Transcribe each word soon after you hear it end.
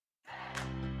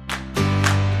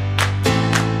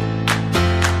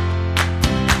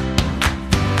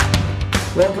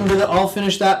Welcome to the All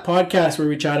Finish That podcast, where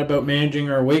we chat about managing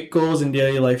our weight goals and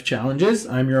daily life challenges.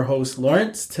 I'm your host,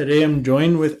 Lawrence. Today I'm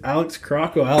joined with Alex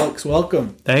Crocco. Alex,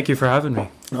 welcome. Thank you for having me.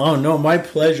 Oh, no, my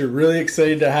pleasure. Really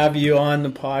excited to have you on the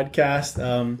podcast.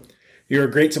 You're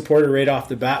a great supporter right off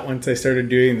the bat once I started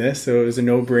doing this, so it was a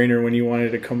no-brainer when you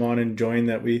wanted to come on and join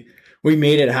that we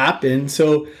made it happen.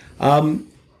 So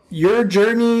your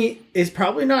journey is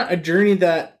probably not a journey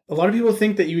that a lot of people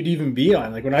think that you would even be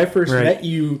on. Like when I first met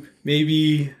you,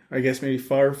 maybe 4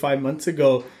 or 5 months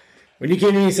ago, when you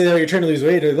came to me and said, "Oh, you're trying to lose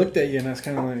weight," I looked at you and I was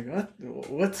kind of like,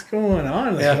 "What's going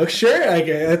on?" Like, oh, sure, like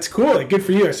that's cool. Like, good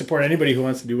for you. I support anybody who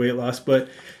wants to do weight loss, but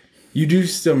you do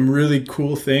some really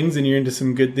cool things and you're into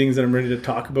some good things that I'm ready to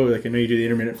talk about. Like I know you do the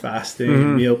intermittent fasting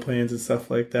and meal plans and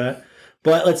stuff like that.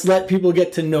 But let's let people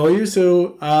get to know you.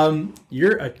 So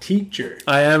you're a teacher.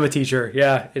 I am a teacher.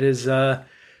 Yeah, it is.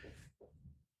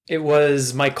 It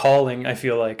was my calling, I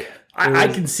feel like. I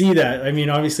can see that. I mean,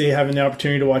 obviously having the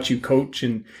opportunity to watch you coach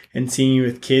and seeing you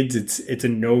with kids, it's a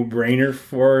no-brainer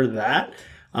for that.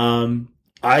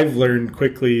 I've learned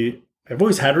quickly, I've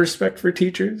always had respect for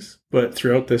teachers, but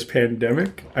throughout this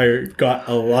pandemic, I got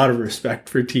a lot of respect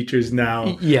for teachers now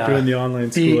doing the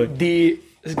online schooling. The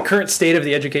current state of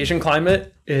the education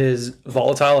climate is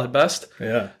volatile at best.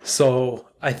 Yeah. So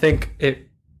I think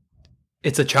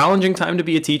it's a challenging time to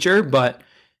be a teacher, but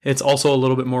it's also a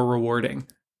little bit more rewarding.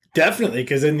 Definitely,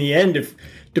 because in the end,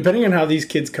 depending on how these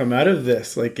kids come out of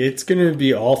this, like it's going to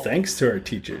be all thanks to our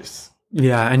teachers.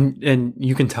 Yeah, and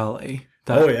you can tell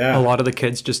that a lot of the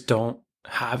kids just don't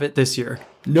have it this year.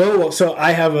 No, so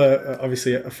I have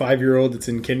obviously a 5-year-old that's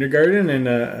in kindergarten and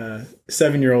a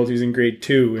 7-year-old who's in grade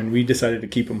 2, and we decided to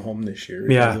keep him home this year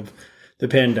because of the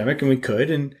pandemic, and we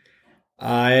could. And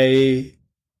I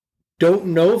don't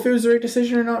know if it was the right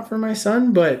decision or not for my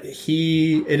son, but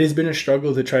it has been a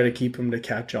struggle to try to keep him to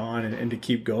catch on and to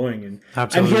keep going. And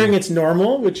absolutely. I'm hearing it's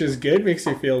normal, which is good, makes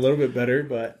me feel a little bit better,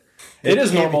 but it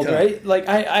is normal, right? Like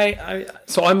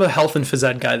so I'm a health and phys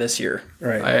ed guy this year.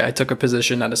 Right. I took a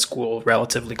position at a school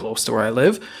relatively close to where I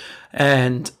live,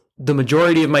 and the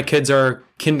majority of my kids are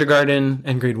kindergarten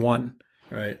and grade 1.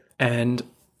 Right. And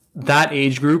that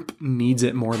age group needs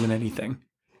it more than anything.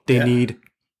 They need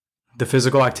the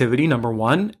physical activity, number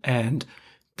one, and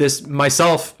this,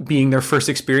 myself being their first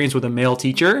experience with a male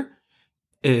teacher,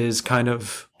 is kind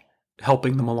of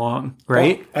helping them along,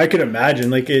 right? Well, I could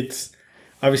imagine. Like it's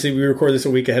obviously we record this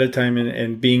a week ahead of time,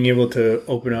 and being able to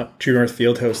open up True North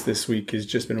Fieldhouse this week has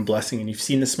just been a blessing. And you've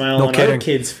seen the smile on our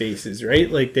kids' faces, right?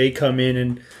 Like they come in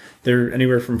and they're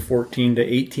anywhere from 14 to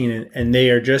 18, and they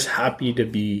are just happy to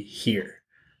be here,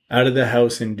 out of the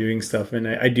house and doing stuff. And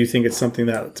I do think it's something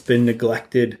that's been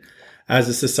neglected as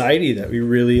a society that we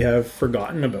really have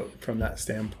forgotten about from that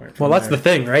standpoint. Well, that's the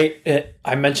thing, right?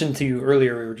 I mentioned to you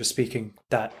earlier, we were just speaking,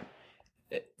 that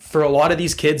for a lot of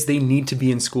these kids, they need to be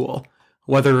in school,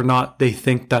 whether or not they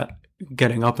think that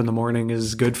getting up in the morning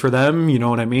is good for them, you know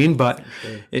what I mean? But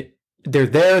they're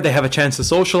there, they have a chance to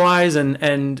socialize, and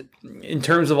in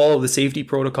terms of all of the safety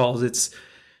protocols, it's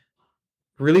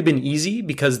really been easy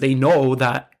because they know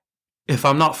that if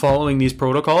I'm not following these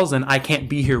protocols, then I can't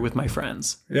be here with my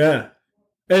friends. Yeah.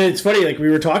 And it's funny, like we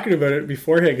were talking about it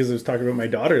beforehand because I was talking about my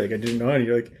daughter. Like I didn't know, and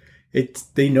you're like,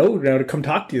 they know now to come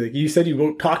talk to you. Like you said, you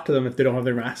won't talk to them if they don't have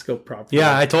their mask up properly.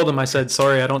 Yeah, I told them. I said,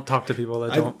 sorry, I don't talk to people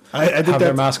that don't have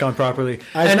their mask on properly.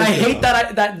 I hate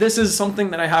that this is something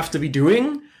that I have to be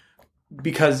doing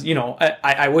because, you know,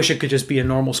 I wish it could just be a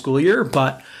normal school year.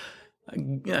 But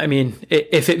I mean,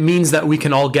 if it means that we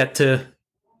can all get to,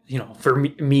 you know, for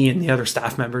me and the other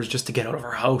staff members just to get out of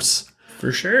our house.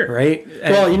 For sure. Right?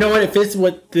 Well, you know what? If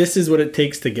this is what it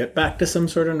takes to get back to some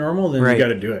sort of normal, then you got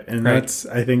to do it. And I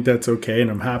think that's okay.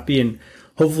 And I'm happy. And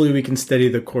hopefully we can steady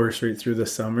the course right through the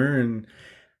summer. And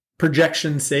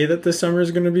projections say that the summer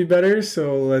is going to be better.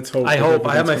 So let's hope. I hope.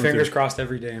 I have my fingers crossed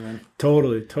every day, man.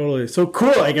 Totally. So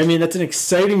cool. Like, I mean, that's an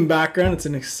exciting background. It's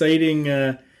an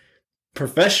exciting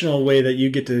professional way that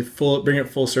you get to bring it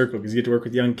full circle, because you get to work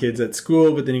with young kids at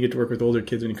school, but then you get to work with older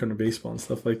kids when you come to baseball and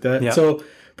stuff like that. Yeah. So,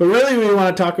 but really what we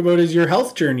want to talk about is your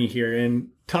health journey here, and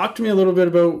talk to me a little bit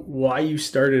about why you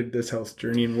started this health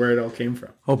journey and where it all came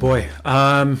from. Oh boy.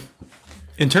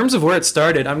 In terms of where it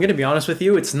started, I'm going to be honest with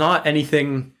you. It's not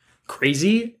anything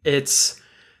crazy.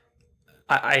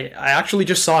 I actually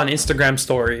just saw an Instagram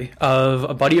story of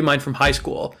a buddy of mine from high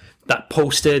school that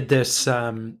posted this,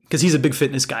 because he's a big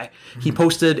fitness guy. Mm-hmm. He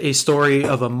posted a story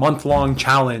of a month-long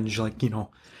challenge, like, you know,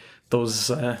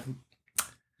 those, I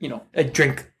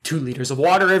drink 2 liters of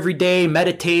water every day,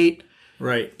 meditate,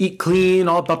 right, eat clean,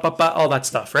 all that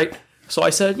stuff, right? So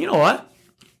I said, you know what?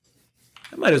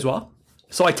 I might as well.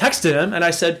 So I texted him and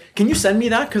I said, can you send me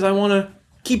that? Because I want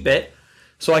keep it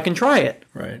so I can try it.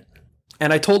 Right.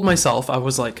 And I told myself, I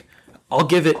was like, I'll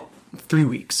give it 3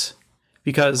 weeks.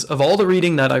 Because of all the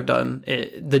reading that I've done,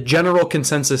 the general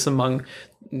consensus among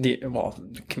the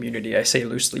community, I say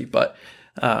loosely, but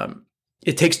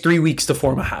it takes 3 weeks to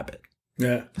form a habit.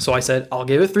 Yeah. So I said, I'll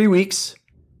give it 3 weeks.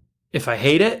 If I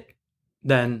hate it,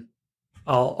 then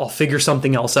I'll figure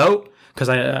something else out. Because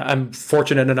I'm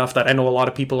fortunate enough that I know a lot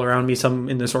of people around me, some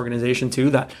in this organization too,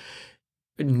 that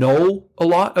know a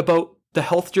lot about the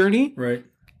health journey. Right.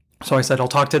 So I said, I'll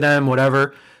talk to them,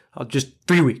 whatever. I'll just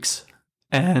 3 weeks.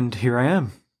 And here I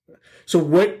am. So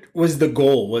what was the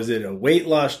goal? Was it a weight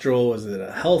loss goal? Was it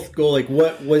a health goal? Like,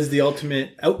 what was the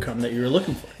ultimate outcome that you were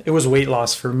looking for? It was weight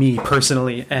loss for me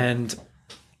personally. And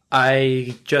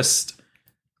I just,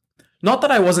 not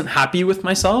that I wasn't happy with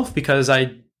myself, because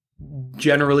I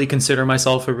generally consider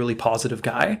myself a really positive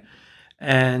guy.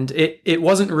 And it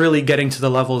wasn't really getting to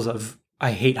the levels of,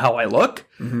 I hate how I look,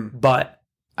 but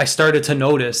I started to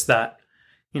notice that,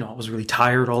 I was really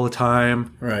tired all the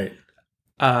time. Right.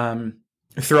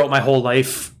 Throughout my whole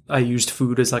life, I used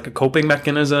food as like a coping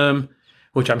mechanism,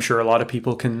 which I'm sure a lot of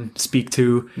people can speak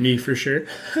to. Me for sure.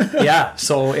 Yeah.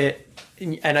 So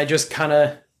and I just kind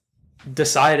of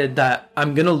decided that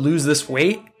I'm going to lose this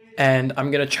weight and I'm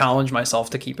going to challenge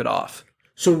myself to keep it off.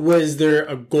 So was there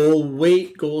a goal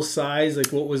weight, goal size?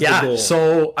 Like, what was the goal?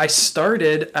 So I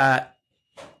started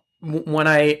when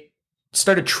I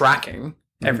started tracking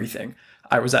everything,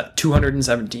 I was at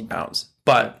 217 pounds.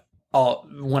 But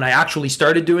when I actually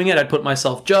started doing it, I'd put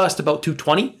myself just about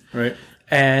 220. Right.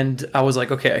 And I was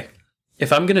like, okay,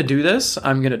 if I'm going to do this,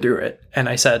 I'm going to do it. And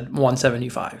I said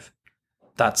 175.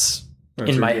 That's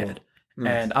in my head.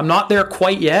 Nice. And I'm not there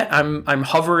quite yet. I'm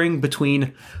hovering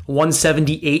between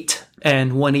 178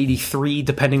 and 183,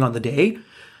 depending on the day.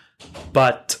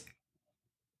 But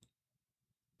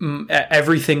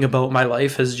everything about my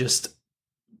life has just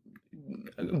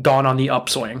gone on the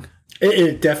upswing.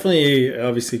 It definitely,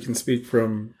 obviously, can speak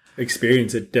from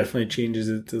experience. It definitely changes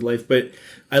it to life. But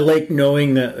I like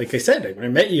knowing that, like I said, when I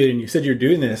met you and you said you're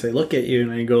doing this, I look at you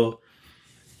and I go,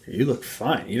 you look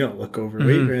fine. You don't look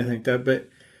overweight or anything like that. But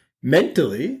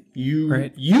mentally, you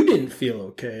didn't feel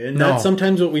okay. And that's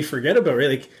sometimes what we forget about, right?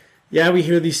 Like, yeah, we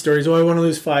hear these stories, I want to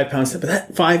lose 5 pounds. But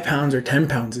that 5 pounds or 10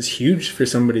 pounds is huge for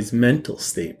somebody's mental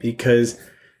state, because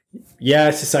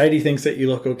society thinks that you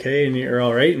look okay and you're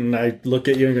all right. And I look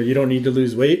at you and go, you don't need to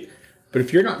lose weight. But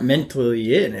if you're not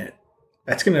mentally in it,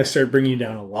 that's going to start bringing you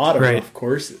down a lot of rough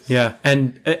courses. Yeah.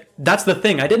 And that's the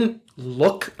thing. I didn't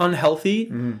look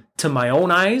unhealthy to my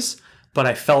own eyes, but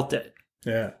I felt it.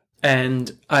 Yeah.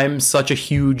 And I'm such a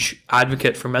huge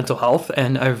advocate for mental health.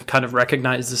 And I've kind of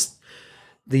recognized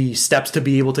the steps to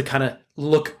be able to kind of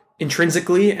look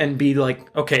intrinsically and be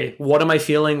like, okay, what am I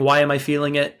feeling? Why am I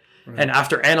feeling it? Right. And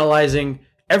after analyzing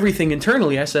everything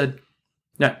internally, I said,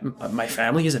 no, my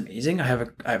family is amazing. I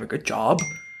have a good job.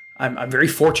 I'm very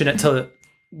fortunate to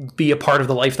be a part of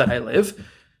the life that I live.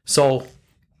 So it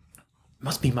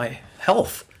must be my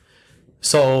health.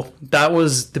 So that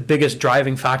was the biggest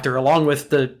driving factor, along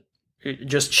with the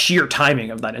just sheer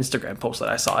timing of that Instagram post that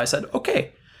I saw. I said,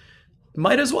 okay,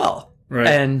 might as well. Right.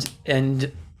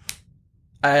 And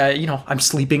I'm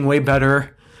sleeping way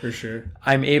better. For sure.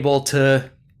 I'm able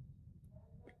to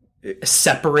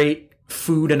separate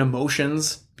food and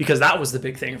emotions, because that was the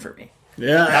big thing for me.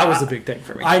 Yeah. That was the big thing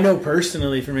for me. I know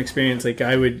personally from experience, like,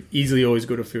 I would easily always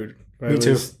go to food. Me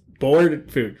too.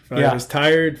 Bored, food. If I was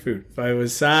tired, food. If I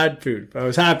was sad, food. If I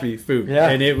was happy, food. Yeah.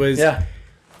 And it was,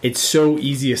 it's so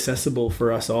easy accessible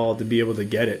for us all to be able to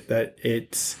get it, that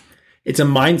it's a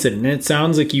mindset. And it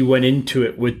sounds like you went into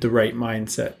it with the right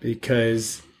mindset,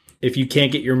 because if you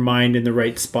can't get your mind in the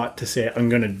right spot to say, I'm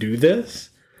going to do this,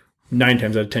 9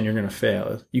 times out of 10, you're going to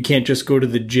fail. You can't just go to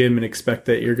the gym and expect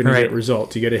that you're going to get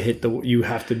results. You got to you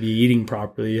have to be eating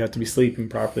properly. You have to be sleeping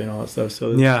properly and all that stuff.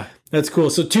 So that's cool.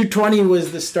 So 220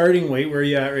 was the starting weight. Where are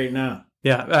you at right now?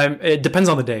 Yeah. It depends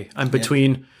on the day. I'm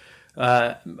between,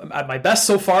 at my best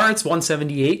so far, it's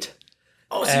 178.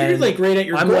 Oh, so you're like right at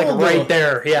your goal. I'm like right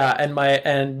there. Yeah. And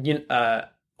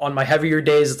on my heavier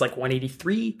days, it's like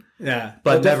 183. Yeah.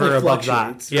 But never above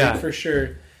that. Yeah. For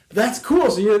sure. That's cool.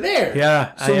 So you're there.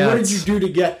 Yeah. So what did you do to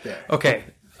get there? Okay.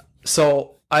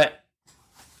 So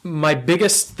my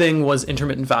biggest thing was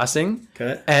intermittent fasting.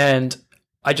 Okay. And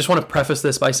I just want to preface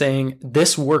this by saying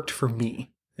this worked for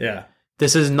me. Yeah.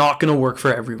 This is not going to work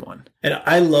for everyone. And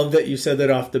I love that you said that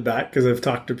off the bat, because I've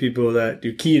talked to people that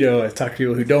do keto. I've talked to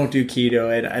people who don't do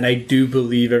keto. And I do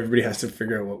believe everybody has to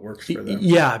figure out what works for them.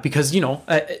 Yeah. Because,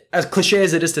 as cliche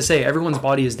as it is to say, everyone's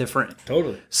body is different.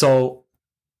 Totally. So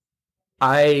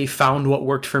I found what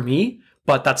worked for me,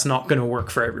 but that's not going to work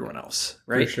for everyone else,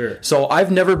 right? For sure. So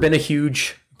I've never been a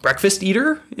huge breakfast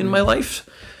eater in my life.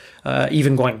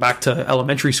 Even going back to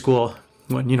elementary school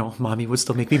when, mommy would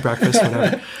still make me breakfast,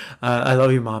 whatever. I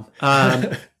love you, mom.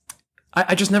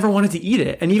 I just never wanted to eat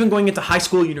it. And even going into high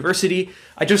school, university,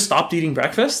 I just stopped eating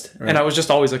breakfast and I was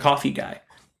just always a coffee guy.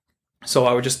 So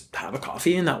I would just have a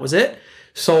coffee and that was it.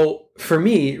 So for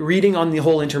me, reading on the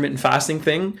whole intermittent fasting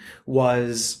thing I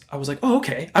was like, oh,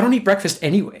 okay, I don't eat breakfast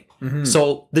anyway. Mm-hmm.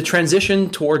 So the transition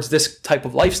towards this type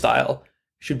of lifestyle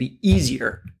should be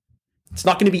easier. It's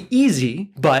not going to be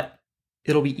easy, but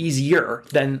it'll be easier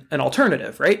than an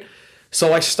alternative, right?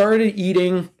 So I started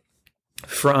eating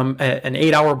from an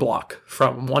 8-hour block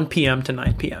from 1 p.m. to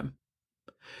 9 p.m.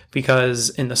 Because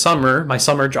in the summer, my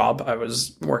summer job, I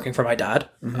was working for my dad.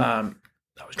 Mm-hmm.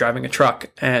 I was driving a truck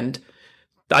and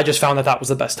I just found that was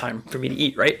the best time for me to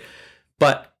eat, right?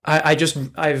 But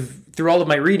I've through all of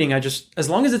my reading, as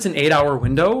long as it's an 8-hour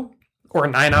window or a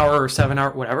 9-hour or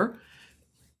 7-hour, whatever,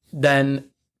 then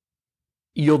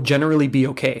you'll generally be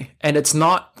okay. And it's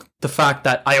not the fact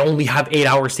that I only have 8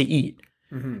 hours to eat.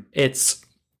 Mm-hmm.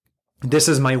 This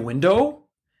is my window,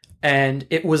 and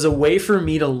it was a way for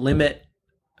me to limit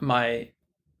my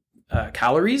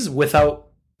calories without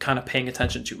kind of paying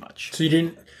attention too much.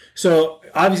 So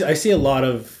obviously I see a lot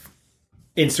of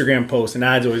Instagram posts and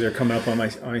ads always are coming up on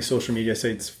my social media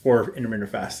sites for intermittent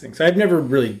fasting. So I've never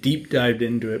really deep dived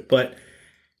into it, but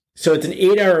so it's an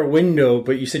 8-hour window,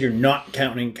 but you said you're not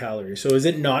counting calories. So is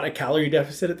it not a calorie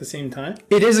deficit at the same time?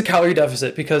 It is a calorie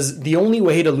deficit because the only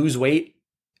way to lose weight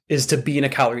is to be in a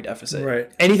calorie deficit. Right.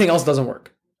 Anything else doesn't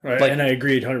work. Right. And I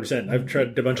agree 100%. I've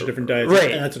tried a bunch of different diets.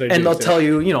 Right. And that's what I do. And they'll tell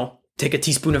you, take a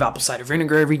teaspoon of apple cider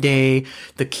vinegar every day,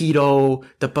 the keto,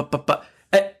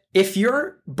 if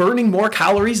you're burning more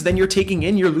calories than you're taking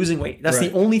in, you're losing weight. That's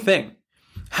the only thing.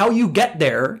 How you get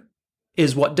there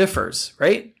is what differs,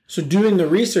 right? So doing the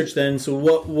research then, so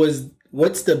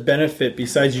what's the benefit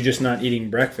besides you just not eating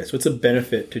breakfast? What's the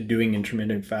benefit to doing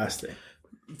intermittent fasting?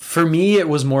 For me, it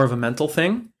was more of a mental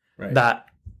thing that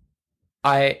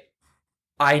I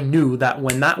knew that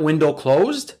when that window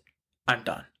closed, I'm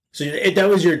done. So that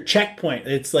was your checkpoint.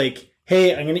 It's like,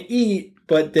 hey, I'm going to eat,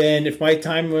 but then if my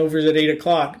time overs at 8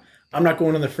 o'clock, I'm not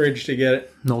going in the fridge to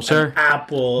get an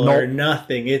apple or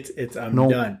nothing. I'm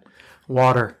done.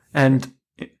 Water. And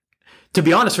to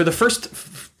be honest, for the first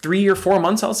 3 or 4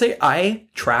 months, I'll say, I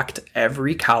tracked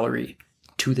every calorie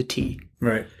to the T.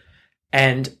 Right.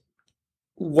 And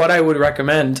what I would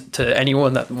recommend to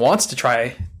anyone that wants to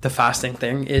try the fasting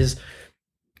thing is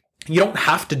you don't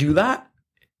have to do that.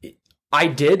 I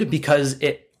did because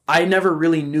I never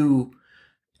really knew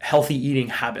healthy eating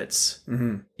habits.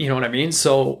 Mm-hmm. You know what I mean?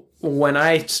 So when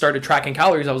I started tracking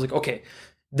calories, I was like, okay,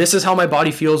 this is how my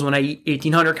body feels when I eat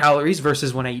 1,800 calories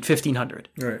versus when I eat 1,500.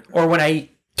 Right. Or when I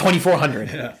eat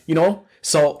 2,400,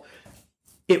 So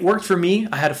it worked for me.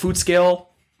 I had a food scale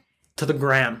to the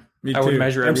gram. Me too. I would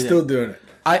measure everything. I'm still doing it.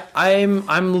 I'm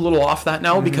a little off that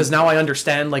now because now I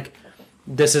understand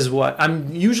this is what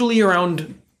I'm usually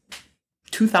around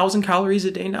 2,000 calories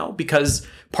a day now because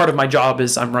part of my job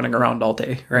is I'm running around all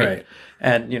day, right?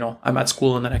 And I'm at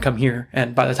school and then I come here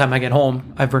and by the time I get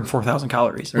home, I've burned 4,000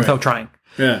 calories without trying.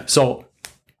 Yeah. So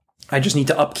I just need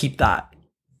to upkeep that.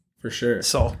 For sure.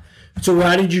 So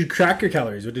how did you track your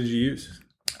calories? What did you use?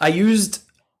 I used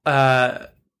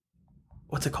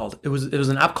what's it called? It was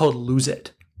an app called Lose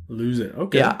It. Lose It.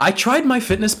 Okay. Yeah, I tried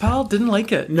MyFitnessPal. Didn't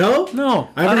like it. No.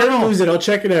 I haven't heard of Lose It. I'll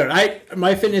check it out.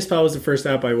 MyFitnessPal was the first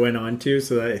app I went on to,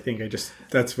 so I think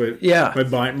that's what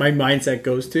my mindset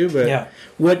goes to. But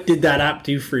what did that app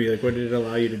do for you? What did it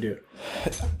allow you to do?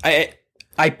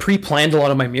 I pre-planned a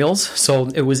lot of my meals, so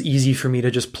it was easy for me to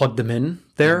just plug them in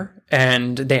there,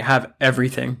 and they have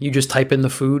everything. You just type in the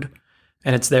food,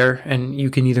 and it's there, and you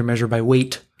can either measure by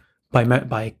weight,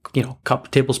 by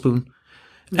cup, tablespoon,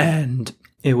 and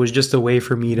it was just a way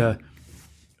for me to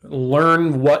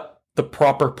learn what the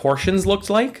proper portions looked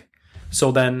like.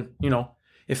 So then,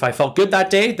 if I felt good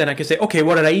that day, then I could say, okay,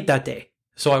 what did I eat that day?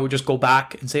 So I would just go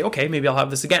back and say, okay, maybe I'll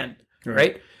have this again.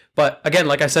 Right? But again,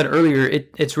 like I said earlier,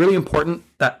 it's really important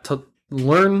to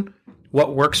learn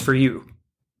what works for you.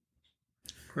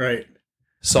 Right.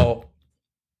 So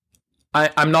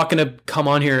I'm not going to come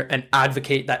on here and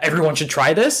advocate that everyone should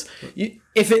try this.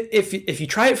 If you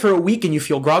try it for a week and you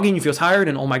feel groggy and you feel tired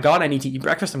and oh my God, I need to eat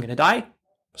breakfast, I'm going to die.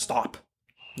 Stop.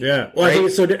 Yeah. Well, I think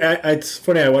it's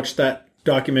funny. I watched that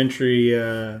documentary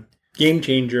Game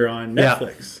Changer on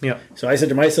Netflix. Yeah. So I said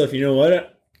to myself, you know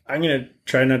what? I'm going to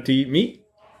try not to eat meat.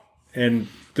 And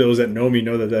those that know me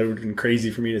know that would have been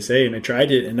crazy for me to say. And I tried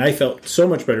it and I felt so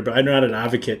much better. But I'm not an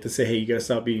advocate to say, hey, you got to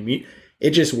stop eating meat. it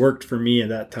just worked for me at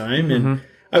that time. And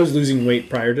I was losing weight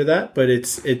prior to that, but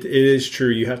it is true.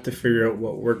 You have to figure out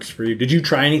what works for you. Did you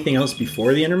try anything else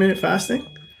before the intermittent fasting?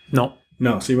 No.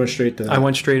 So you went straight to that. I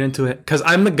went straight into it because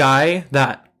I'm the guy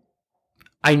that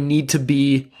I need to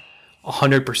be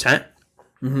 100%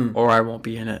 or I won't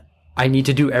be in it. I need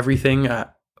to do everything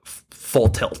at full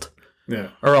tilt. Yeah.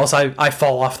 Or else I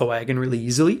fall off the wagon really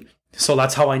easily. So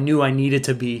that's how I knew I needed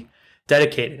to be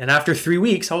dedicated. And after 3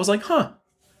 weeks, I was like,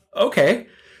 okay.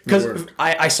 Because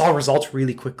I saw results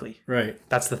really quickly. Right.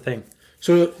 That's the thing.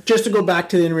 So just to go back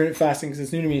to the intermittent fasting, because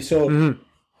it's new to me. So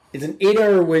it's an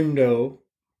 8-hour window.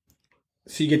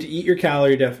 So you get to eat your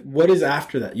calorie def. What is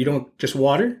after that? You don't just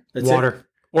water? That's water. it?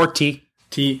 Or tea.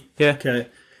 Tea. Yeah. Okay.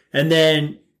 And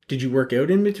then did you work out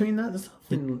in between that?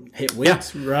 Hit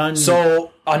weights, run?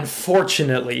 So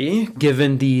unfortunately,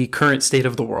 given the current state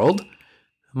of the world,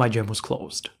 my gym was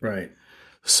closed. Right.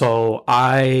 So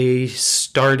I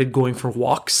started going for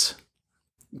walks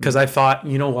because I thought,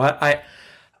 you know what? I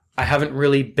haven't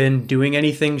really been doing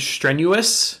anything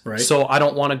strenuous. Right. So I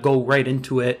don't want to go right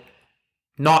into it,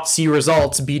 not see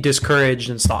results, be discouraged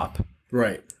and stop.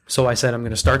 Right. So I said, I'm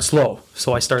going to start slow.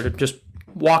 So I started just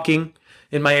walking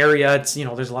in my area. It's,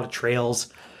 there's a lot of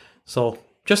trails. So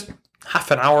just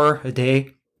half an hour a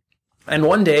day. And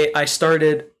one day I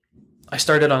started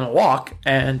on a walk,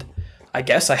 and I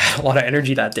guess I had a lot of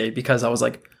energy that day because I was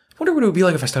like, I wonder what it would be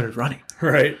like if I started running.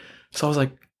 Right. So I was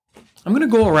like, I'm going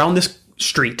to go around this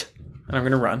street and I'm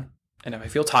going to run. And if I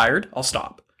feel tired, I'll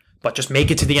stop. But just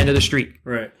make it to the end of the street.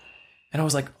 Right. And I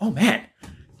was like, oh man,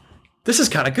 this is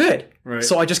kind of good. Right.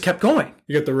 So I just kept going.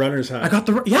 You got the runner's high. I got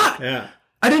yeah. Yeah.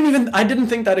 I didn't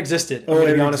think that existed. Oh,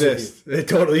 it exists. It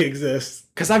totally exists.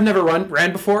 Because I've never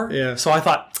ran before. Yeah. So I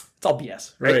thought, it's all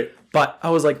BS. Right. But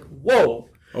I was like, whoa.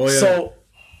 Oh, yeah. So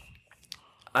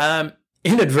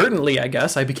inadvertently, I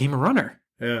guess, I became a runner.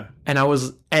 Yeah.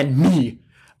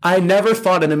 I never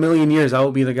thought in a million years I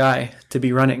would be the guy to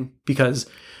be running because,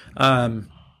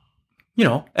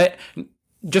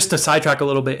 just to sidetrack a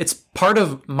little bit, it's part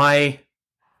of my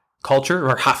culture,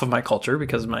 or half of my culture,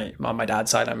 because on my dad's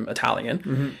side, I'm Italian.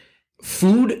 Mm-hmm.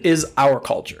 Food is our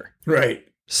culture. Right.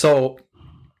 So,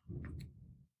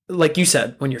 like you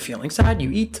said, when you're feeling sad, you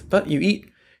eat, but you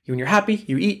eat. When you're happy,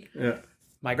 you eat. Yeah.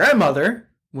 My grandmother,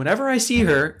 whenever I see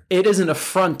her, it is an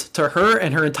affront to her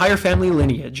and her entire family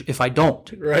lineage if I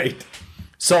don't. Right.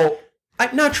 So,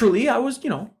 naturally, I was,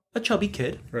 a chubby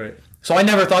kid. Right. So I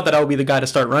never thought that I would be the guy to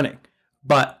start running.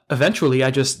 But eventually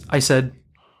I said,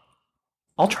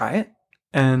 I'll try it.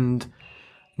 And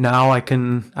now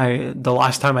the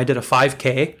last time I did a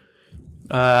 5K,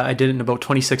 I did it in about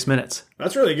 26 minutes.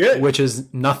 That's really good. Which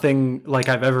is nothing like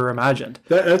I've ever imagined.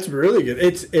 That's really good.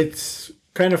 It's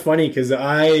kind of funny because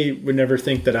I would never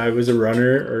think that I was a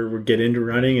runner or would get into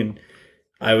running, and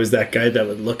I was that guy that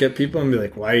would look at people and be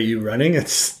like, why are you running?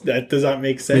 That does not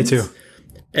make sense. Me too.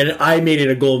 And I made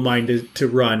it a goal of mine to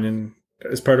run, and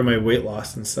as part of my weight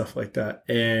loss and stuff like that.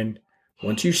 And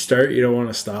once you start, you don't want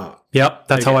to stop. Yep,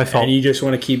 that's how I felt. And you just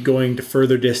want to keep going to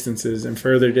further distances and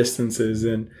further distances.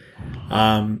 And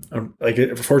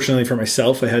fortunately for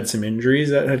myself, I had some injuries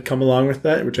that had come along with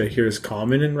that, which I hear is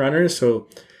common in runners. So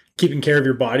keeping care of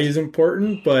your body is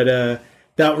important, but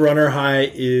that runner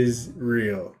high is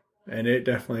real. And it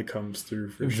definitely comes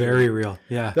through for sure. Very real,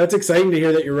 yeah. That's exciting to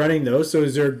hear that you're running though. So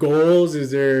is there goals?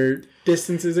 Is there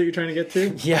distances that you're trying to get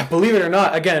to? Yeah, believe it or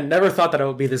not, again, never thought that I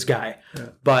would be this guy. Yeah.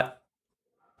 But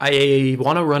I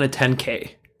want to run a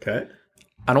 10K. Okay.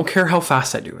 I don't care how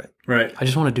fast I do it. Right. I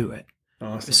just want to do it.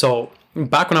 Awesome. So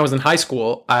back when I was in high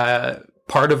school,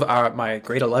 part of my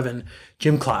grade 11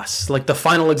 gym class, like the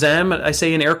final exam, I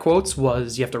say in air quotes,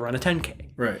 was you have to run a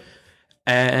 10K. Right.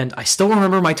 And I still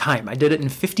remember my time. I did it in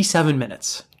 57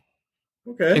 minutes.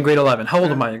 Okay. In grade 11. How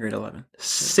old am I in grade 11?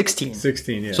 16.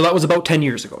 16, yeah. So that was about 10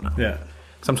 years ago now. Yeah.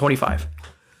 Because I'm 25.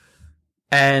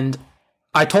 And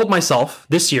I told myself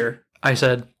this year, I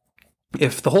said,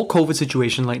 if the whole COVID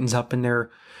situation lightens up and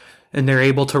they're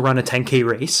able to run a 10K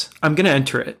race, I'm going to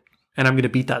enter it and I'm going to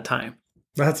beat that time.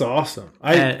 That's awesome.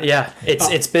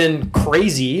 It's been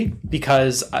crazy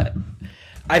because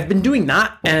I've been doing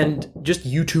that and just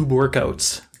YouTube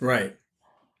workouts. Right.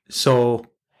 So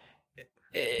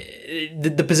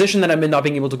the position that I'm in, not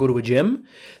being able to go to a gym,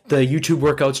 the YouTube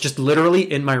workouts just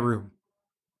literally in my room.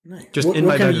 Nice. Just what in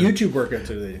my kind bedroom. of YouTube workouts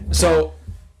are they? So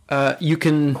you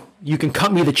can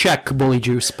cut me the check, Bully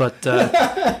Juice, but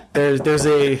there's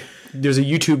a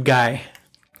YouTube guy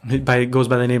goes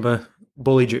by the name of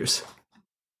Bully Juice.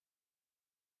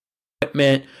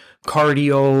 Equipment,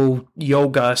 cardio,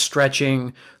 yoga,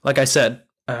 stretching. Like I said,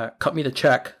 cut me the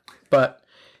check. But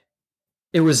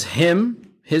it was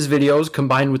him his videos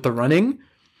combined with the running,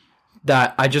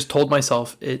 that I just told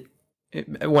myself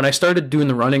when I started doing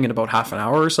the running in about half an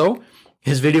hour or so,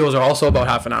 his videos are also about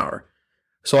half an hour.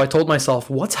 So I told myself,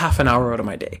 what's half an hour out of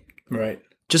my day? Right.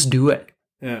 Just do it.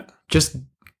 Yeah. Just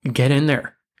get in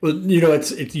there. Well,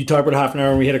 it's you talk about half an hour,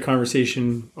 and we had a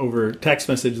conversation over text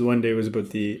message one day was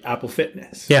about the Apple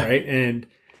Fitness. Yeah. Right. And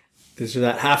there's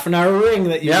that half an hour ring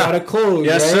that you got to close.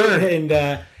 Yes, right? sir. And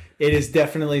it is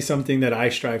definitely something that I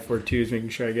strive for too, is making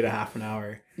sure I get a half an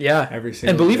hour. Yeah. Every single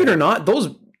And believe day. it or not,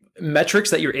 those metrics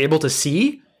that you're able to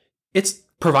see, it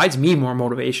provides me more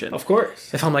motivation. Of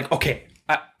course. If I'm like, okay,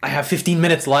 I have 15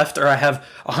 minutes left, or I have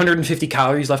 150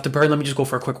 calories left to burn, let me just go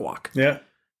for a quick walk. Yeah.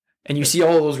 And you see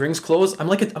all of those rings close, I'm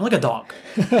like a dog.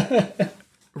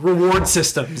 Reward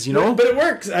systems, you know? But it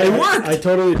works. It worked. I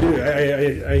totally do.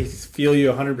 I feel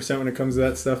you 100% when it comes to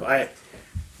that stuff.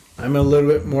 I'm a little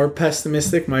bit more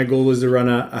pessimistic. My goal was to run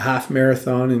a half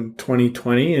marathon in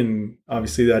 2020, and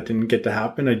obviously that didn't get to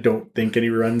happen. I don't think any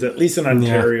runs, at least in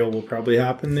Ontario, will probably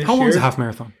happen this year. How long is a half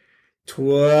marathon?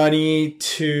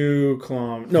 22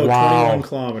 kilometers. No, Wow. 21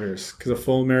 kilometers, because a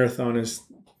full marathon is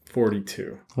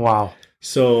 42. Wow.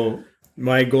 So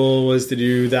my goal was to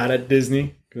do that at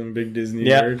Disney, because I'm a big Disney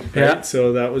nerd. Right? Yeah.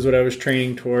 So that was what I was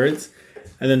training towards.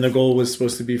 And then the goal was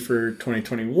supposed to be for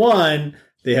 2021.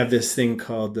 They have this thing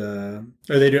called,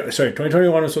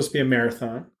 2021 was supposed to be a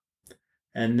marathon.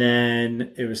 And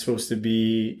then it was supposed to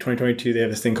be 2022. They have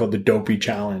this thing called the Dopey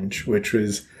Challenge, which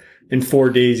was in 4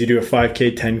 days, you do a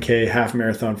 5K, 10K, half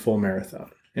marathon, full marathon.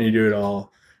 And you do it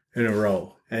all in a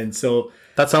row. And so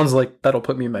That sounds like that'll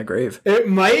put me in my grave. it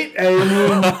might. I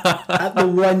mean, the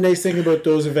one nice thing about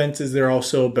those events is they're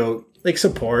also about like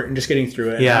support and just getting through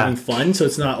it and having fun. So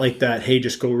it's not like that, hey,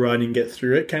 just go run and get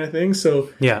through it kind of thing. So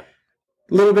Yeah.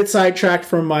 a little bit sidetracked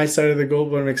from my side of the goal,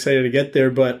 but I'm excited to get there.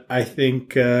 But I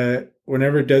think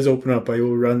whenever it does open up, I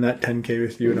will run that 10K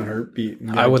with you in a heartbeat.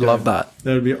 I would love that.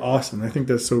 That would be awesome. I think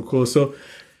that's so cool. So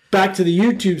back to the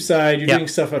YouTube side, you're doing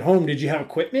stuff at home. Did you have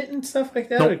equipment and stuff like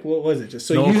that? Nope. Like what was it? Just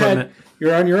so No equipment.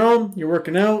 you're on your own, you're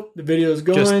working out, the video's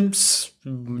going.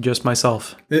 Just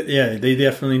myself. Yeah, they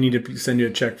definitely need to send you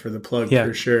a check for the plug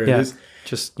for sure. Yeah.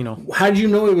 Just, How did you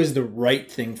know it was the right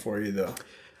thing for you though?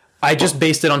 I just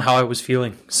based it on how I was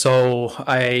feeling. So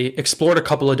I explored a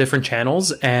couple of different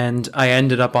channels, and I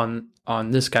ended up on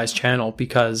this guy's channel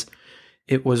because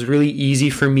it was really easy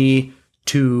for me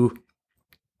to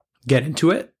get into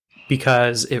it,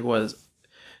 because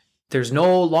there's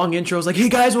no long intros like, hey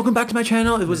guys, welcome back to my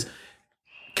channel. It was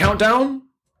countdown.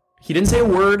 He didn't say a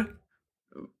word.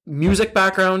 Music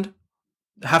background.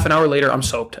 Half an hour later, I'm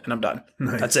soaked and I'm done.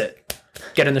 Nice. That's it.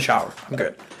 Get in the shower. I'm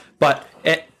good. But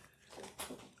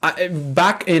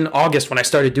back in August when I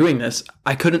started doing this,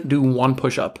 I couldn't do one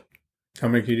push-up. How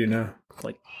many can you do now?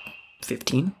 Like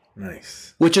 15.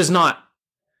 Nice. Which is not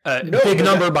a big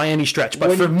number by any stretch. But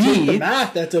When for you do the me...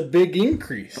 math, that's a big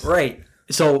increase. Right.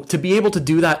 So to be able to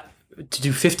do that, to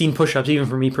do 15 push-ups, even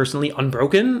for me personally,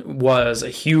 unbroken, was a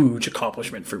huge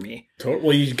accomplishment for me.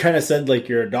 Well, you kind of said like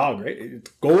you're a dog, right? It's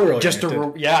goal oriented.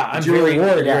 I'm your very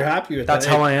reward. You're happy with that's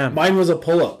that. how I am. Mine was a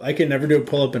pull-up. I could never do a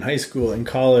pull-up in high school, in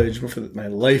college, for my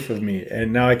life of me,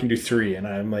 and now I can do 3, and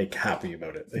I'm like happy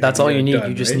about it. Like, That's all you need.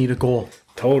 You just need a goal.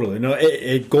 Totally. No,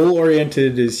 it goal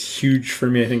oriented is huge for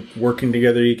me. I think working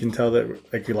together, you can tell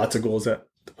that like lots of goals at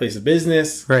the place of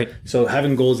business. Right. So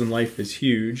having goals in life is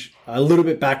huge. A little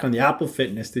bit back on the Apple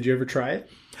Fitness. Did you ever try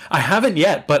it? I haven't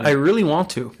yet, but I really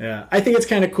want to. Yeah. I think it's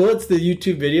kind of cool. It's the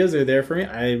YouTube videos are there for me.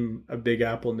 I'm a big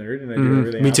Apple nerd and I do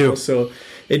everything me Apple. too. So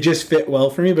it just fit well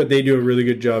for me, but they do a really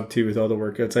good job too with all the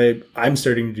workouts. I'm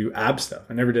starting to do ab stuff.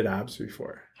 I never did abs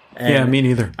before. And Yeah, me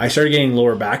neither. I started getting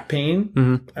lower back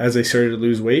pain as I started to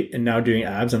lose weight, and now doing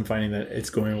abs, I'm finding that it's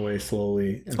going away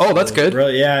slowly. Oh, that's good.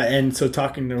 Really, yeah. And so I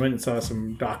went and saw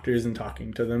some doctors and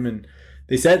talking to them, and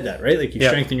they said that, right? Like you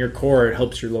strengthen your core, it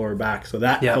helps your lower back. So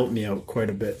that helped me out quite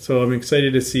a bit. So I'm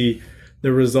excited to see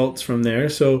the results from there.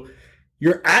 So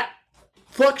you're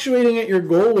fluctuating at your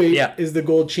goal weight. Yeah. Is the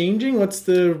goal changing? What's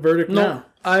the verdict now?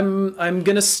 I'm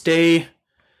gonna stay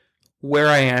where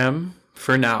I am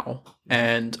for now.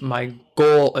 And my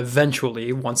goal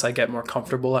eventually, once I get more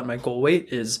comfortable at my goal weight,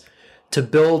 is to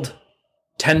build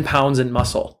 10 pounds in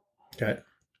muscle. Okay.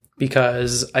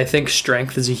 Because I think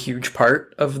strength is a huge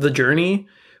part of the journey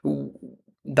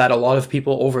that a lot of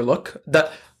people overlook.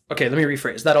 Let me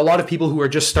rephrase. That a lot of people who are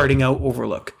just starting out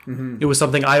overlook. Mm-hmm. It was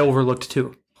something I overlooked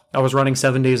too. I was running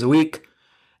 7 days a week,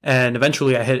 and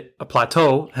eventually I hit a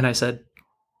plateau, and I said,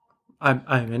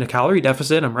 I'm in a calorie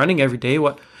deficit. I'm running every day.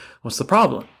 What's the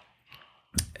problem?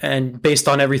 And based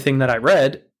on everything that I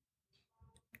read,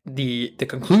 the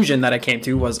conclusion that I came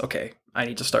to was, okay, I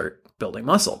need to start building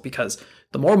muscle, because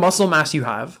the more muscle mass you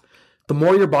have, the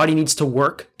more your body needs to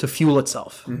work to fuel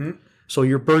itself. Mm-hmm. So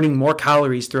you're burning more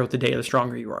calories throughout the day, the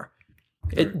stronger you are.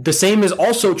 The same is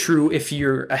also true if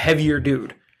you're a heavier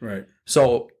dude. Right.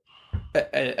 So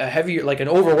a heavier, like an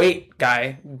overweight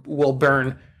guy will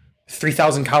burn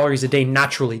 3,000 calories a day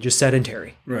naturally, just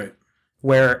sedentary. Right.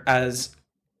 Whereas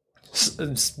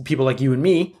people like you and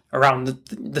me, around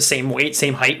the same weight,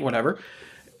 same height, whatever,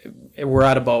 we're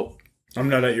at about... I'm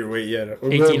not at your weight yet.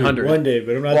 1,800. One day,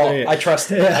 but I'm not there yet. I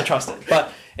trust it. I trust it.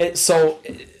 But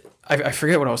I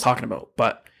forget what I was talking about,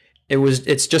 but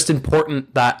it's just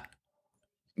important that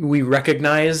we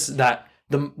recognize that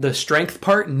the strength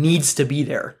part needs to be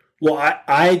there. Well,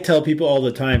 I tell people all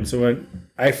the time. So when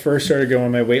I first started going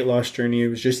on my weight loss journey, it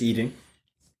was just eating.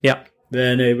 Yeah.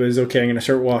 Then it was, okay, I'm going to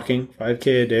start walking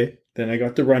 5K a day. Then I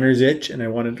got the runner's itch and I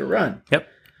wanted to run. Yep.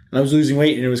 And I was losing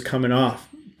weight and it was coming off.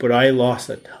 But I lost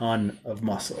a ton of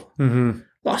muscle. Mm-hmm.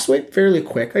 Lost weight fairly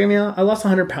quick. I mean, I lost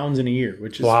 100 pounds in a year,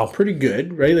 which is pretty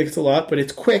good, right? Like, it's a lot, but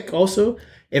it's quick also.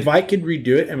 If I could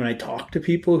redo it, and when I talk to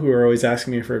people who are always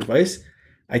asking me for advice,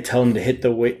 I tell them to hit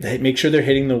the weight, make sure they're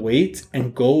hitting the weights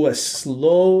and go as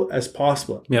slow as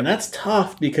possible. Yep. And that's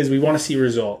tough because we want to see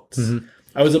results. Mm-hmm.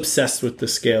 I was obsessed with the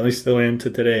scale. I still am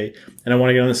to today. And I want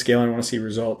to get on the scale and I want to see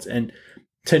results. And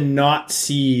to not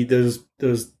see those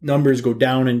numbers go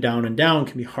down and down and down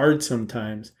can be hard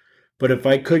sometimes. But if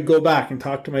I could go back and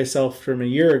talk to myself from a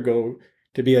year ago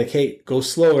to be like, hey, go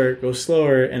slower.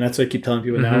 And that's what I keep telling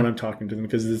people now when I'm talking to them,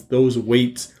 because those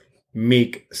weights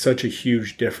make such a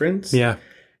huge difference. Yeah.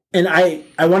 And I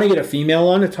want to get a female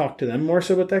on to talk to them more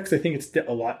so about that, because I think it's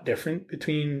a lot different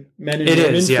between men and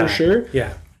women for sure.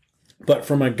 Yeah. But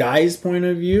from a guy's point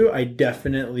of view, I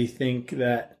definitely think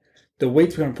that the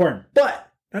weight's become important.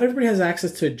 But not everybody has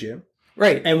access to a gym.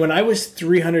 Right. And when I was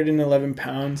 311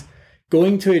 pounds,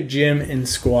 going to a gym and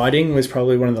squatting was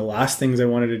probably one of the last things I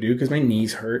wanted to do because my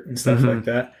knees hurt and stuff like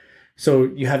that. So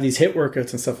you have these HIIT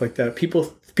workouts and stuff like that. People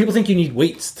think you need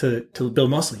weights to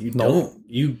build muscle. You don't.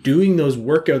 You doing those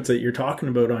workouts that you're talking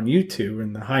about on YouTube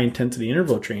and the high intensity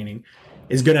interval training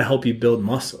is going to help you build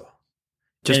muscle.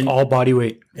 Just all body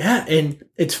weight. Yeah. And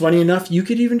it's funny enough, you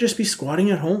could even just be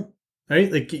squatting at home,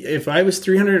 right? Like if I was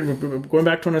 300, going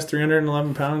back to when I was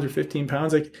 311 pounds or 15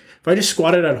 pounds, like if I just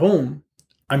squatted at home,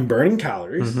 I'm burning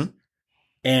calories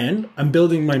and I'm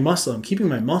building my muscle. I'm keeping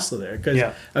my muscle there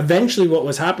because eventually what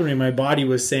was happening, my body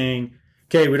was saying,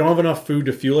 okay, we don't have enough food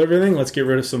to fuel everything. Let's get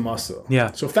rid of some muscle.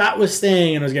 Yeah. So fat was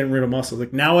staying and I was getting rid of muscle.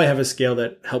 Like now I have a scale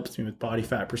that helps me with body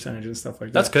fat percentage and stuff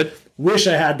like that. That's good. Wish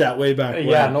I had that way back when.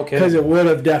 Yeah, no kidding. Because it would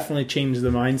have definitely changed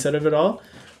the mindset of it all.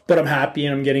 But I'm happy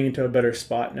and I'm getting into a better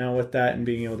spot now with that and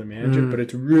being able to manage it. But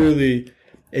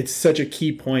it's such a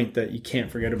key point that you can't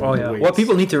forget about the weights. What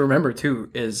people need to remember too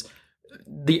is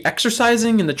the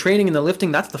exercising and the training and the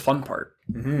lifting, that's the fun part.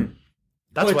 Mm-hmm.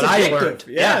 That's what I learned.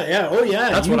 Yeah. Oh, yeah.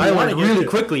 That's what I learned really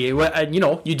quickly. And,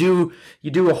 you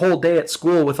do a whole day at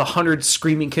school with 100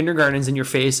 screaming kindergartens in your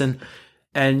face and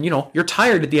you're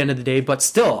tired at the end of the day. But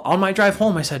still, on my drive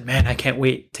home, I said, man, I can't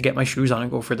wait to get my shoes on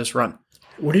and go for this run.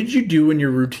 What did you do when your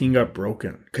routine got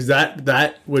broken? Because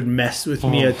that would mess with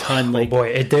me a ton. Like,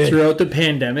 it did. Throughout the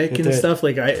pandemic and stuff.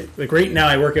 Like right now,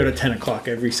 I work out at 10 o'clock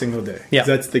every single day. Yeah,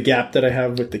 that's the gap that I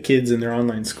have with the kids and their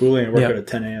online schooling. I work out at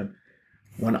 10 a.m.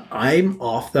 When I'm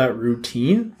off that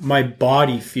routine, my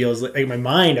body feels like my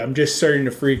mind. I'm just starting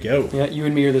to freak out. Yeah, you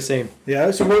and me are the same. Yeah.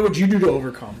 So what would you do to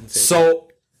overcompensate? So,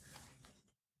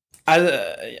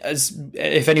 as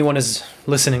if anyone is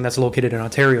listening that's located in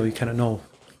Ontario, you kind of know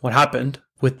what happened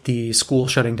with the school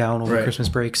shutting down over Christmas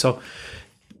break. So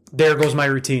there goes my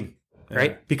routine,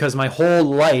 right? Because my whole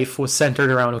life was centered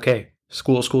around,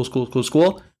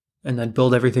 school, and then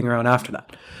build everything around after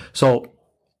that. So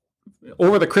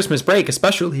over the Christmas break,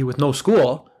 especially with no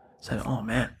school, I said, oh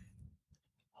man,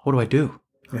 what do I do?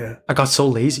 Yeah. I got so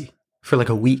lazy for like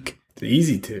a week. It's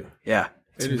easy to. Yeah.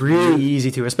 It's really easy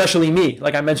to, especially me.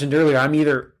 Like I mentioned earlier, I'm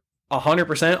either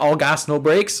 100% all gas, no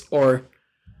brakes, or...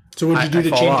 So what did you do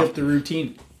to change up the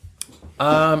routine?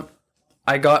 I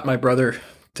got my brother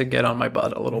to get on my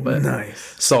butt a little bit.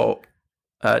 Nice. So,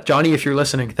 Johnny, if you're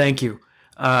listening, thank you.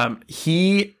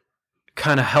 He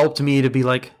kind of helped me to be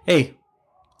like, hey,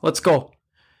 let's go.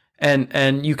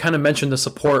 And you kind of mentioned the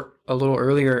support a little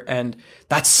earlier, and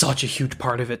that's such a huge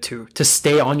part of it too. To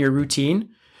stay on your routine.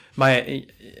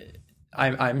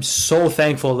 I'm so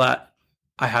thankful that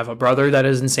I have a brother that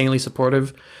is insanely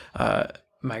supportive.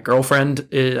 My girlfriend,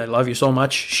 I love you so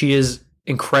much. She is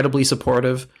incredibly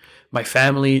supportive. My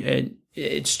family, and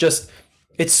it's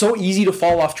so easy to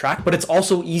fall off track, but it's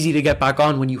also easy to get back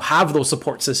on when you have those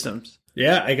support systems.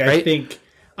 Yeah, I think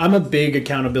I'm a big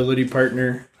accountability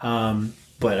partner,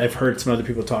 but I've heard some other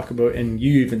people talk about, and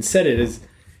you even said it, is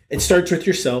it starts with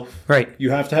yourself. Right. You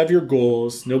have to have your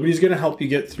goals. Nobody's going to help you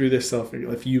get through this stuff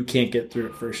if you can't get through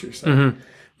it first yourself. Mm-hmm.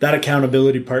 That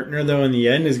accountability partner, though, in the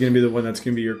end is going to be the one that's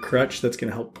going to be your crutch, that's going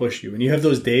to help push you. And you have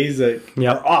those days that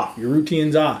are off, your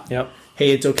routine's off. Yep.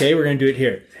 Hey, it's okay, we're going to do it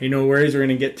here. Hey, no worries, we're going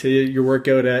to get to your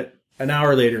workout at an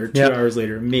hour later or 2 hours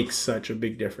later. It makes such a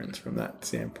big difference from that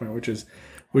standpoint,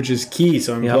 which is key.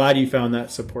 So I'm glad you found that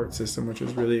support system, which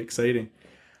is really exciting.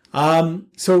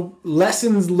 So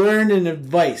lessons learned and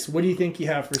advice. What do you think you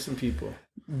have for some people?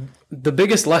 The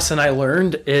biggest lesson I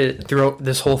learned throughout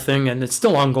this whole thing, and it's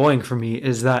still ongoing for me,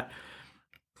 is that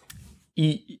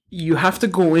you have to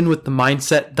go in with the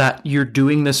mindset that you're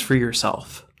doing this for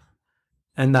yourself.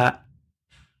 And that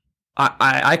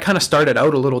I kind of started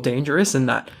out a little dangerous in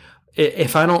that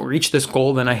if I don't reach this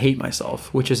goal, then I hate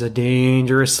myself, which is a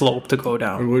dangerous slope to go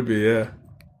down. It would be, yeah.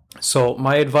 So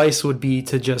my advice would be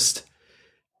to just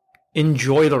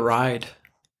enjoy the ride.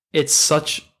 It's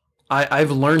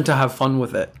I've learned to have fun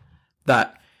with it,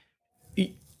 that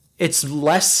it's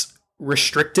less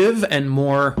restrictive and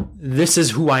more, this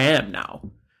is who I am now.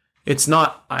 It's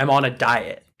not, I'm on a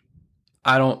diet.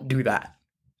 I don't do that.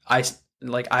 I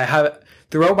have,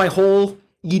 throughout my whole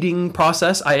eating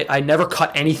process, I never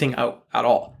cut anything out at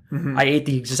all. Mm-hmm. I ate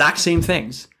the exact same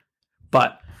things,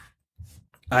 but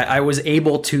I was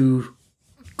able to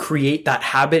create that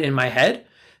habit in my head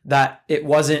that it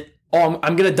wasn't, oh,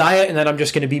 I'm going to diet and then I'm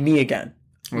just going to be me again.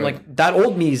 Right. Like, that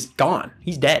old me's gone.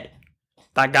 He's dead.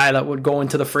 That guy that would go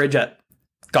into the fridge at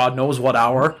God knows what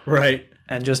hour. Right.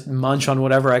 And just munch on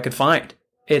whatever I could find.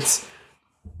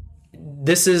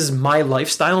 This is my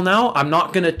lifestyle now. I'm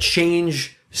not going to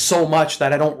change so much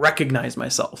that I don't recognize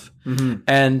myself. Mm-hmm.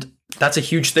 And that's a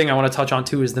huge thing I want to touch on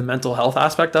too, is the mental health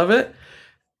aspect of it.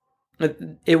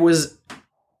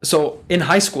 So in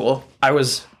high school, I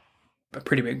was a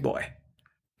pretty big boy.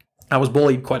 I was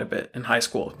bullied quite a bit in high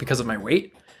school because of my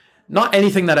weight. Not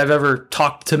anything that I've ever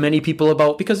talked to many people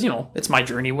about because, it's my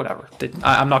journey, whatever.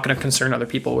 I'm not going to concern other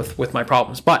people with my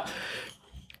problems. But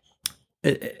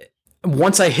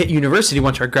once I hit university,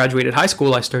 once I graduated high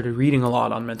school, I started reading a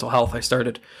lot on mental health. I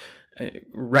started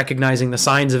recognizing the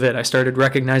signs of it. I started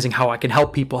recognizing how I can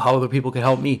help people, how other people can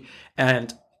help me.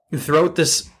 And throughout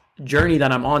this journey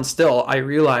that I'm on still, I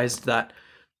realized that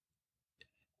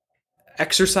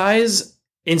exercise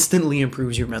instantly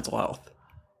improves your mental health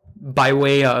by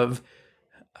way of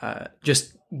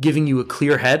just giving you a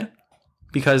clear head,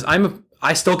 because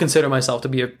I still consider myself to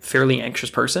be a fairly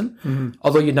anxious person, mm-hmm.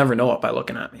 although you'd never know it by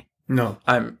looking at me. No,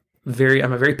 I'm a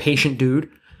very patient dude.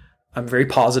 I'm very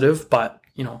positive, but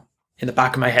in the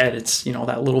back of my head, it's,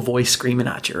 that little voice screaming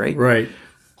at you, right? Right.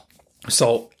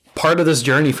 So part of this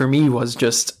journey for me was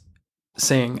just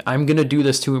saying, I'm going to do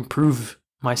this to improve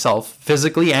myself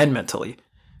physically and mentally.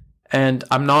 And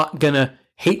I'm not going to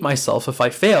hate myself if I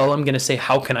fail. I'm going to say,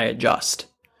 how can I adjust?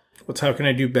 How can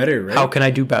I do better, right? How can I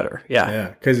do better? Yeah. Yeah,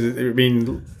 because,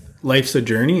 life's a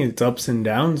journey. It's ups and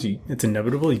downs. It's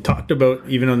inevitable. You talked about,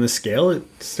 even on the scale, it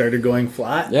started going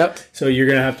flat. Yep. So you're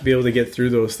going to have to be able to get through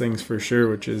those things for sure,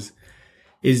 which is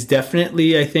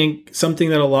definitely, I think, something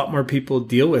that a lot more people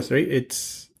deal with,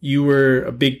 right? You were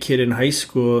a big kid in high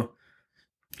school.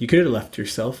 You could have left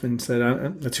yourself and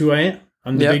said, that's who I am.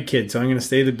 I'm the big kid, so I'm going to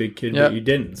stay the big kid, but you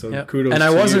didn't. So kudos and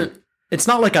I to wasn't, you. It's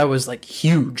not like I was like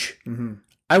huge. Mm-hmm.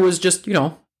 I was just,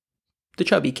 the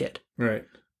chubby kid. Right.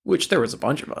 Which there was a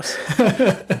bunch of us.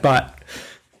 But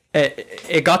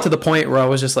it got to the point where I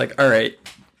was just like, all right,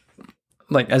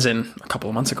 like as in a couple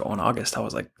of months ago in August, I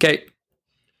was like, okay,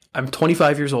 I'm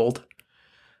 25 years old.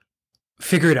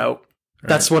 Figure it out. Right.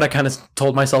 That's what I kind of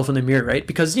told myself in the mirror, right?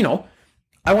 Because,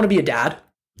 I want to be a dad.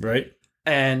 Right.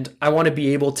 And I want to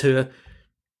be able to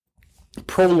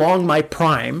prolong my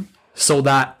prime so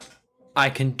that I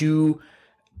can do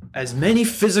as many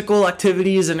physical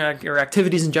activities or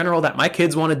activities in general that my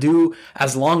kids want to do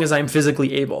as long as I'm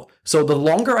physically able. So the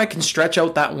longer I can stretch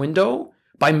out that window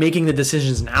by making the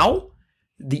decisions now,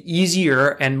 the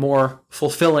easier and more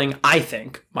fulfilling I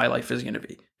think my life is going to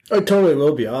be. It totally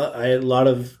will be. A lot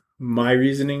of my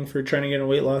reasoning for trying to get a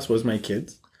weight loss was my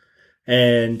kids.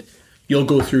 And you'll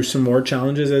go through some more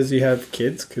challenges as you have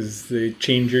kids because they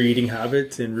change your eating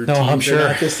habits and routines are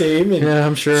not the same. And yeah,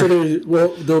 I'm sure. So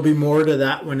there'll be more to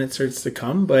that when it starts to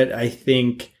come. But I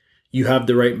think you have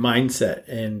the right mindset.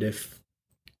 And if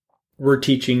we're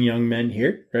teaching young men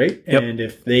here, right? Yep. And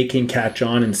if they can catch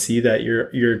on and see that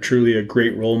you're truly a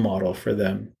great role model for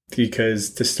them,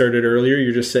 because to start it earlier,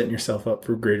 you're just setting yourself up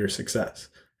for greater success,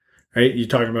 right? You're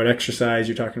talking about exercise.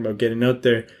 You're talking about getting out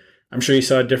there. I'm sure you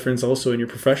saw a difference also in your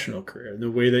professional career,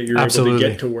 the way that you're Absolutely. able to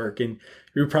get to work, and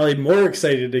you're probably more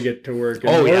excited to get to work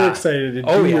and excited to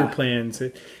do your plans.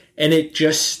 And it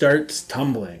just starts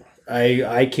tumbling.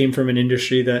 I came from an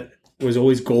industry that was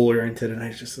always goal oriented, and I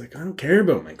was just like, I don't care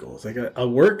about my goals. Like I'll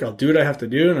work, I'll do what I have to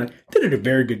do, and I did a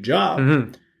very good job.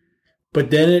 Mm-hmm. But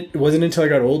then it wasn't until I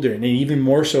got older, and then even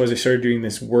more so as I started doing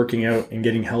this working out and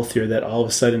getting healthier, that all of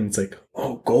a sudden it's like,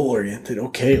 oh, goal oriented.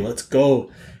 Okay, let's go.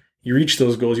 You reach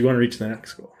those goals, you want to reach the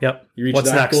next goal. Yep. You reach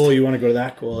that goal, you want to go to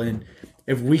that goal. And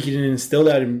if we can instill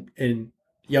that in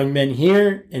young men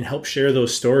here and help share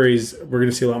those stories, we're going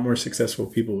to see a lot more successful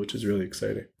people, which is really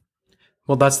exciting.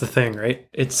 Well, that's the thing, right?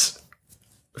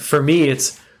 For me,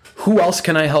 it's who else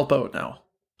can I help out now?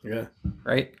 Yeah.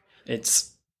 Right?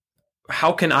 It's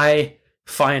how can I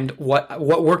find what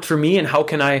worked for me, and how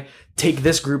can I take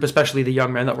this group, especially the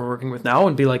young men that we're working with now,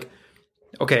 and be like,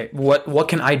 okay, what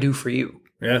can I do for you?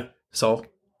 Yeah. So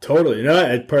totally.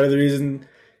 Part of the reason I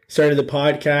started the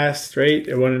podcast, right?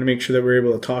 I wanted to make sure that we're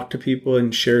able to talk to people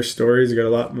and share stories. I got a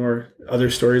lot more other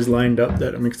stories lined up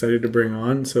that I'm excited to bring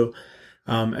on. So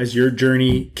as your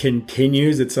journey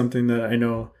continues, it's something that I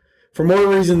know for more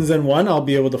reasons than one, I'll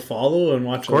be able to follow and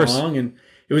watch along. And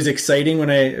it was exciting when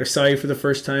I saw you for the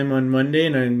first time on Monday,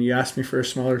 and then you asked me for a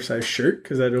smaller size shirt,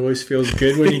 because that always feels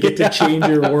good when you get to change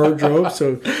your wardrobe.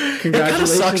 So congratulations. It kind of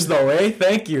sucks though, eh?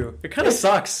 Thank you. It kind of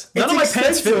sucks. None of my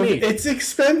pants fit me. It's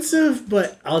expensive,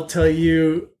 but I'll tell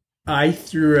you, I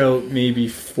threw out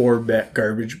maybe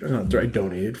I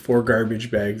donated 4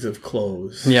 garbage bags of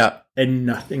clothes. Yeah. And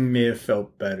nothing may have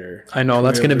felt better. I know,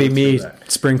 that's going to be me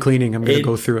spring cleaning. I'm going to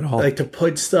go through it all. Like to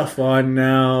put stuff on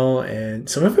now, and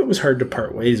some of it was hard to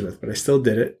part ways with, but I still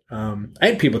did it. I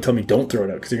had people tell me don't throw it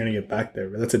out because you're going to get back there,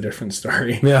 but that's a different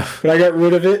story. Yeah. But I got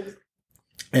rid of it,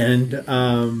 and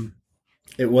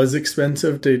it was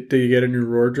expensive to get a new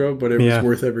wardrobe, but it was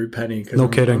worth every penny, because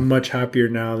I'm much happier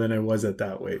now than I was at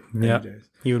that weight. Yeah,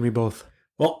 you and me both.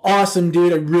 Well, awesome,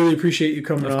 dude. I really appreciate you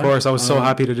coming on. Of course. I was so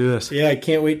happy to do this. Yeah, I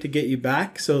can't wait to get you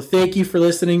back. So thank you for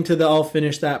listening to the I'll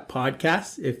Finish That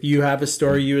podcast. If you have a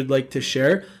story you would like to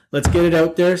share, let's get it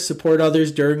out there. Support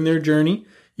others during their journey.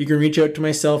 You can reach out to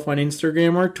myself on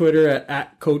Instagram or Twitter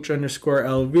at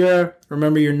 @coach_Elvira.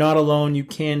 Remember, you're not alone. You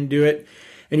can do it.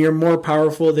 And you're more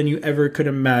powerful than you ever could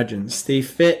imagine. Stay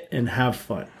fit and have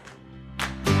fun.